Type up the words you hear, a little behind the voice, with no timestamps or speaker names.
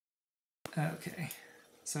Okay,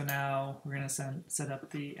 so now we're going to set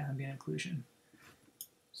up the ambient occlusion.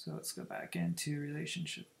 So let's go back into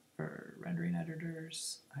relationship or rendering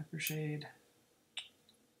editors, hypershade.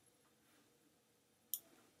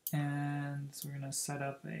 And so we're going to set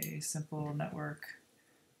up a simple network,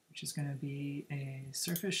 which is going to be a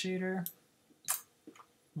surface shader,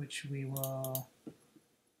 which we will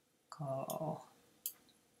call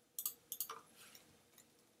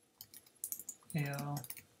AO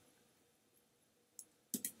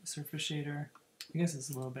surface shader. I guess it's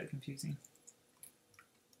a little bit confusing.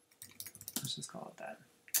 Let's just call it that.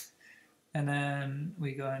 And then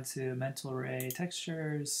we go into mental array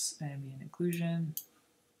textures, ambient occlusion.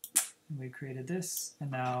 We created this,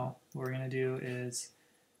 and now what we're going to do is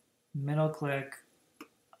middle click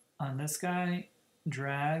on this guy,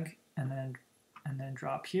 drag, and then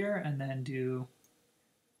drop here, and then do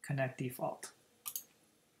connect default.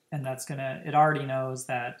 And that's gonna, it already knows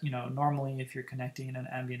that, you know, normally if you're connecting an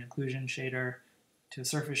ambient occlusion shader to a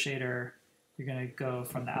surface shader, you're gonna go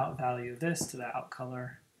from the out value of this to the out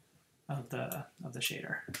color of the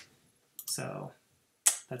shader. So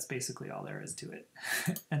that's basically all there is to it.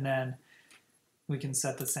 And then we can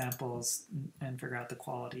set the samples and figure out the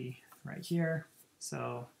quality right here.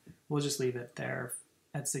 So we'll just leave it there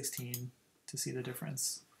at 16 to see the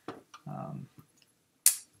difference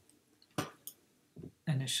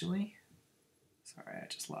initially. Sorry, I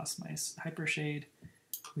just lost my hypershade.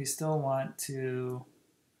 We still want to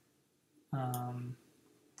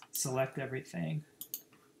select everything.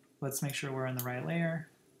 Let's make sure we're in the right layer.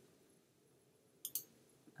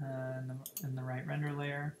 In the right render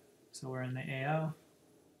layer. So we're in the AO.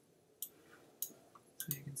 So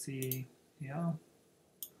you can see AO.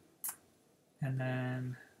 And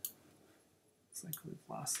then looks like we've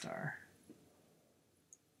lost our.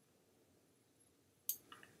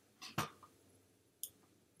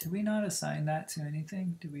 Did we not assign that to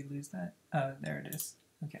anything? Did we lose that? Oh, there it is.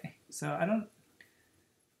 Okay. So I don't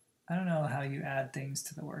know how you add things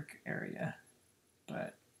to the work area,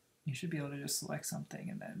 but you should be able to just select something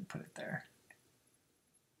and then put it there.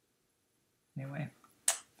 Anyway,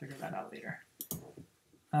 figure that out later.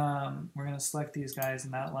 We're going to select these guys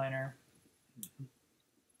in that liner.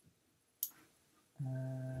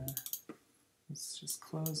 Let's just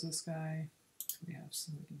close this guy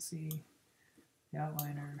so we can see the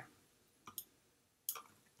outliner.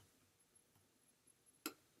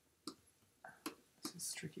 This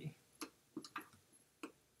is tricky.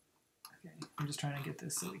 Okay, I'm just trying to get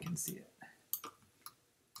this so we can see it.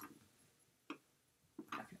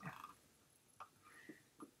 Okay.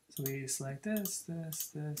 So we select this, this,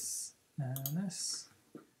 this, and this.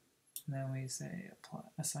 And then we say apply,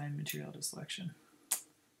 assign material to selection.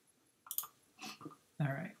 All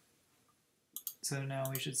right. So now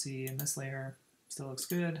we should see in this layer still looks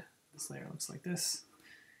good. This layer looks like this.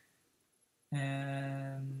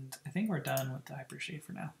 And I think we're done with the hypershade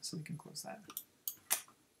for now, so we can close that.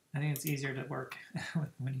 I think it's easier to work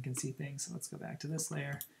when you can see things. So let's go back to this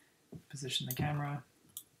layer, position the camera,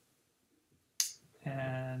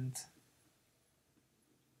 and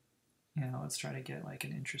let's try to get like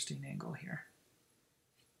an interesting angle here,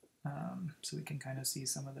 so we can kind of see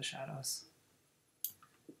some of the shadows.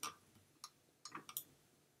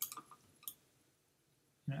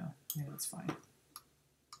 Yeah, that's fine.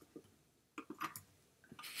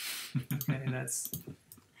 Okay, that's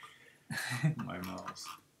my mouse.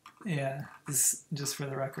 Yeah, this, just for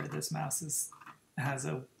the record, this mouse has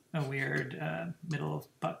a weird middle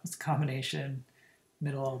button combination,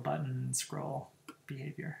 middle button scroll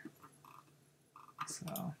behavior.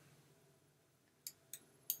 So,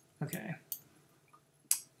 okay.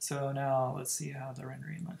 So now let's see how the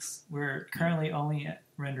rendering looks. We're currently only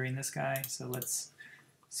rendering this guy, so let's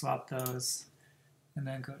swap those and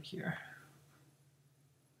then go here.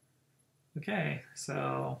 Okay,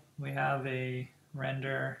 so we have a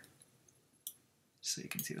render, so you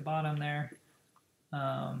can see the bottom there.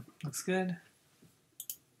 Looks good,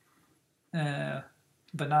 but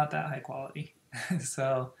not that high quality.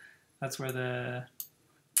 So that's where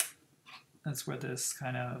this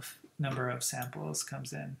kind of number of samples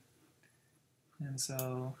comes in. And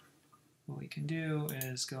so what we can do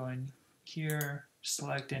is go in here,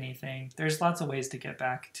 select anything. There's lots of ways to get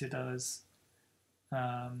back to those.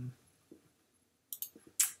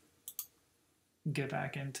 Get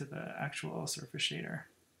back into the actual surface shader.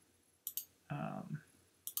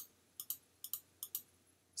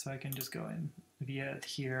 So I can just go in via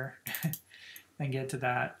here and get to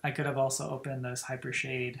that. I could have also opened this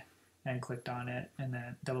hypershade and clicked on it and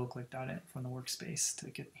then double clicked on it from the workspace to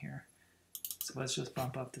get here. So let's just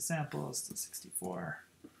bump up the samples to 64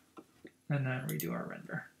 and then redo our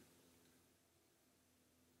render.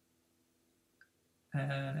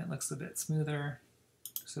 and it looks a bit smoother.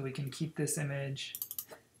 So we can keep this image,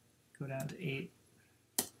 go down to 8.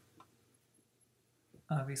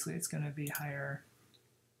 Obviously it's going to be higher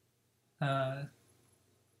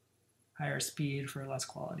speed for less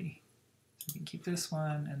quality. So we can keep this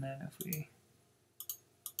one, and then if we,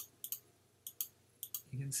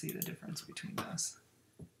 you can see the difference between those.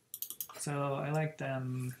 So I like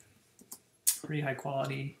them pretty high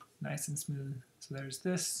quality, nice and smooth. So there's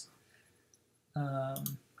this. So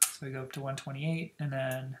we go up to 128, and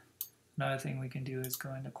then another thing we can do is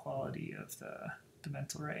go into quality of the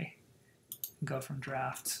mental ray and go from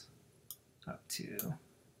draft up to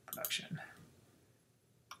production.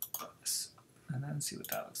 And then see what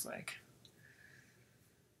that looks like.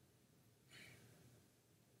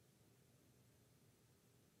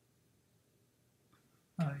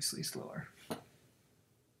 Obviously slower.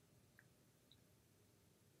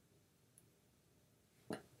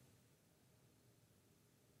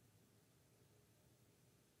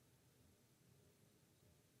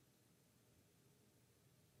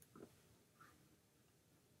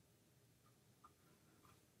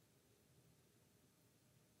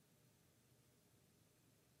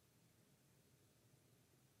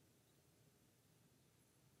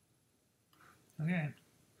 Okay,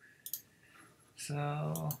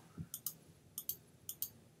 so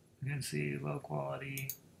you can see low quality,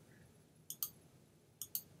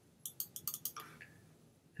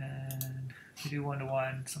 and if you do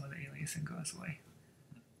 1:1, some of the aliasing goes away.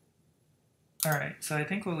 All right, so I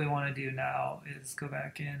think what we want to do now is go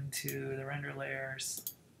back into the render layers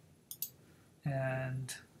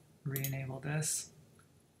and re-enable this,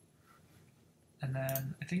 and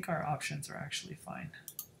then I think our options are actually fine.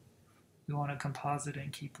 We want to composite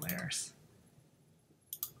and keep layers.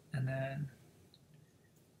 And then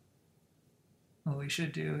what we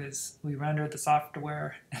should do is we rendered the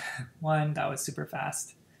software one, that was super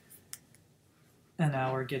fast. And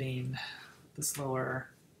now we're getting the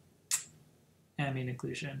slower ambient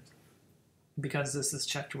occlusion. Because this is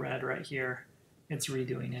checked red right here, it's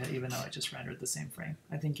redoing it even though it just rendered the same frame.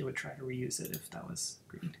 I think it would try to reuse it if that was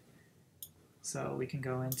green. So we can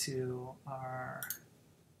go into our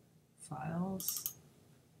files.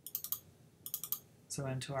 So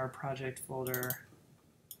into our project folder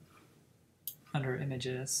under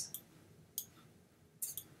images,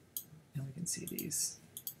 and we can see these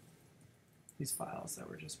files that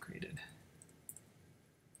were just created.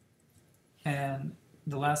 And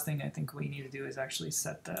the last thing I think we need to do is actually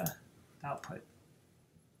set the output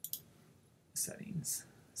settings.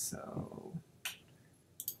 So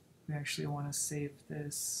we actually want to save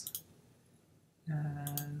this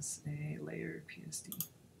as a layered PSD.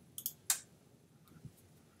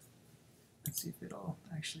 Let's see if it'll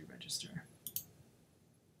actually register.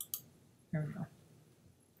 There we go.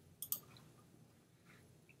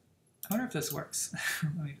 I wonder if this works.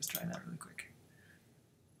 Let me just try that really quick.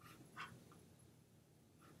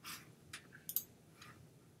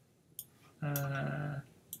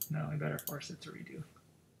 No, we better force it to redo.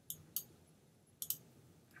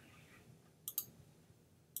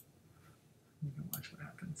 We can watch what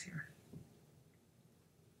happens here.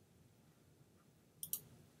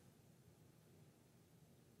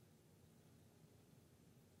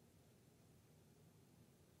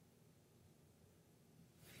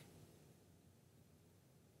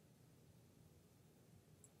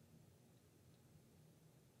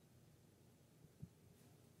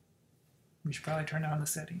 We should probably turn on the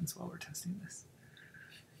settings while we're testing this.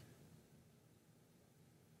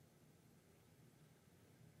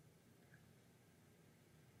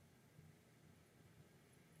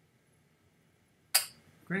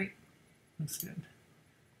 Great, looks good.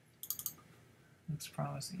 Looks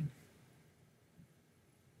promising.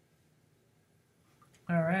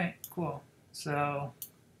 All right, cool. So,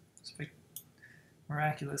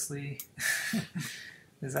 miraculously,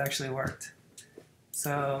 this actually worked.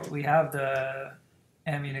 So we have the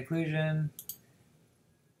ambient occlusion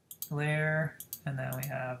layer, and then we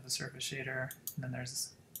have the surface shader, and then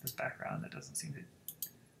there's this background that doesn't seem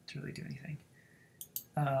to really do anything.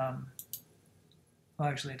 Well,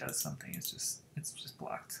 actually, it does something. It's just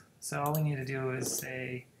blocked. So all we need to do is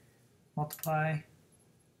say multiply,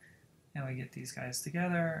 and we get these guys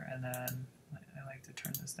together, and then I like to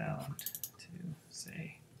turn this down to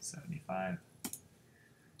say 75.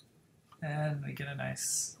 And we get a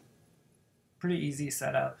nice, pretty easy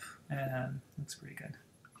setup, and looks pretty good.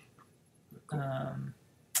 Cool.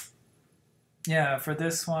 Yeah, for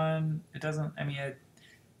this one, it doesn't, I mean,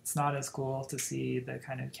 it's not as cool to see the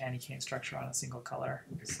kind of candy cane structure on a single color.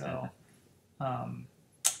 So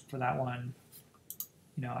for that one,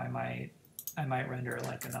 you know, I might I might render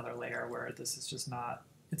like another layer where this is just not,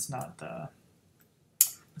 it's not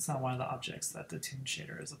one of the objects that the tune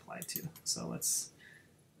shader is applied to. So let's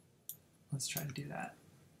try to do that.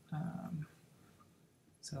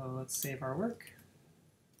 So let's save our work.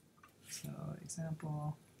 So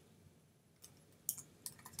example,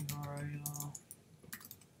 tutorial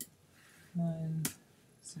 1,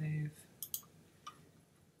 save.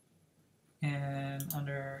 And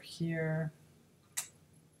under here,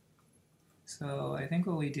 so I think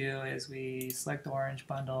what we do is we select the orange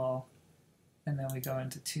bundle, and then we go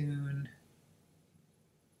into tune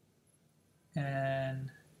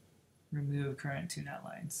and remove current tune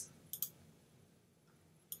outlines.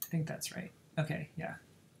 I think that's right. Okay, yeah.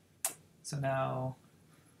 So now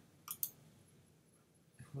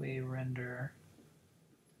if we render,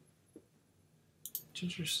 it's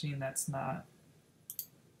interesting that's not,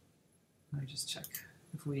 let me just check.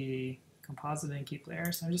 If we composite and keep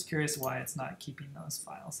layers, I'm just curious why it's not keeping those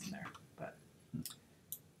files in there, but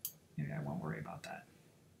maybe I won't worry about that.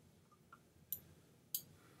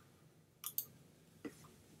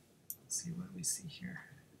 Let's see what we see here.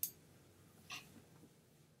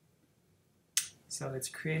 So it's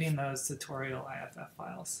creating those tutorial IFF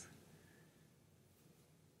files.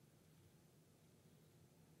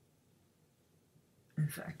 In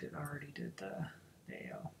fact, it already did the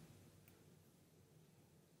AO.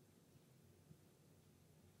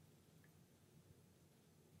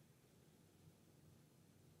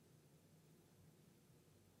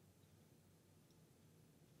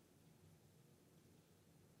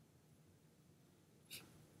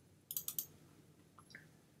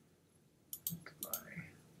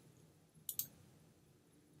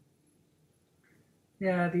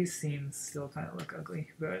 Yeah, these scenes still kind of look ugly,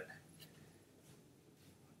 but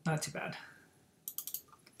not too bad.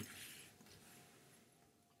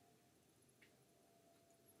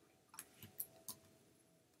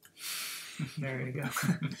 There you go.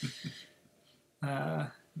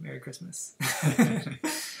 Merry Christmas.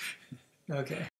 Okay.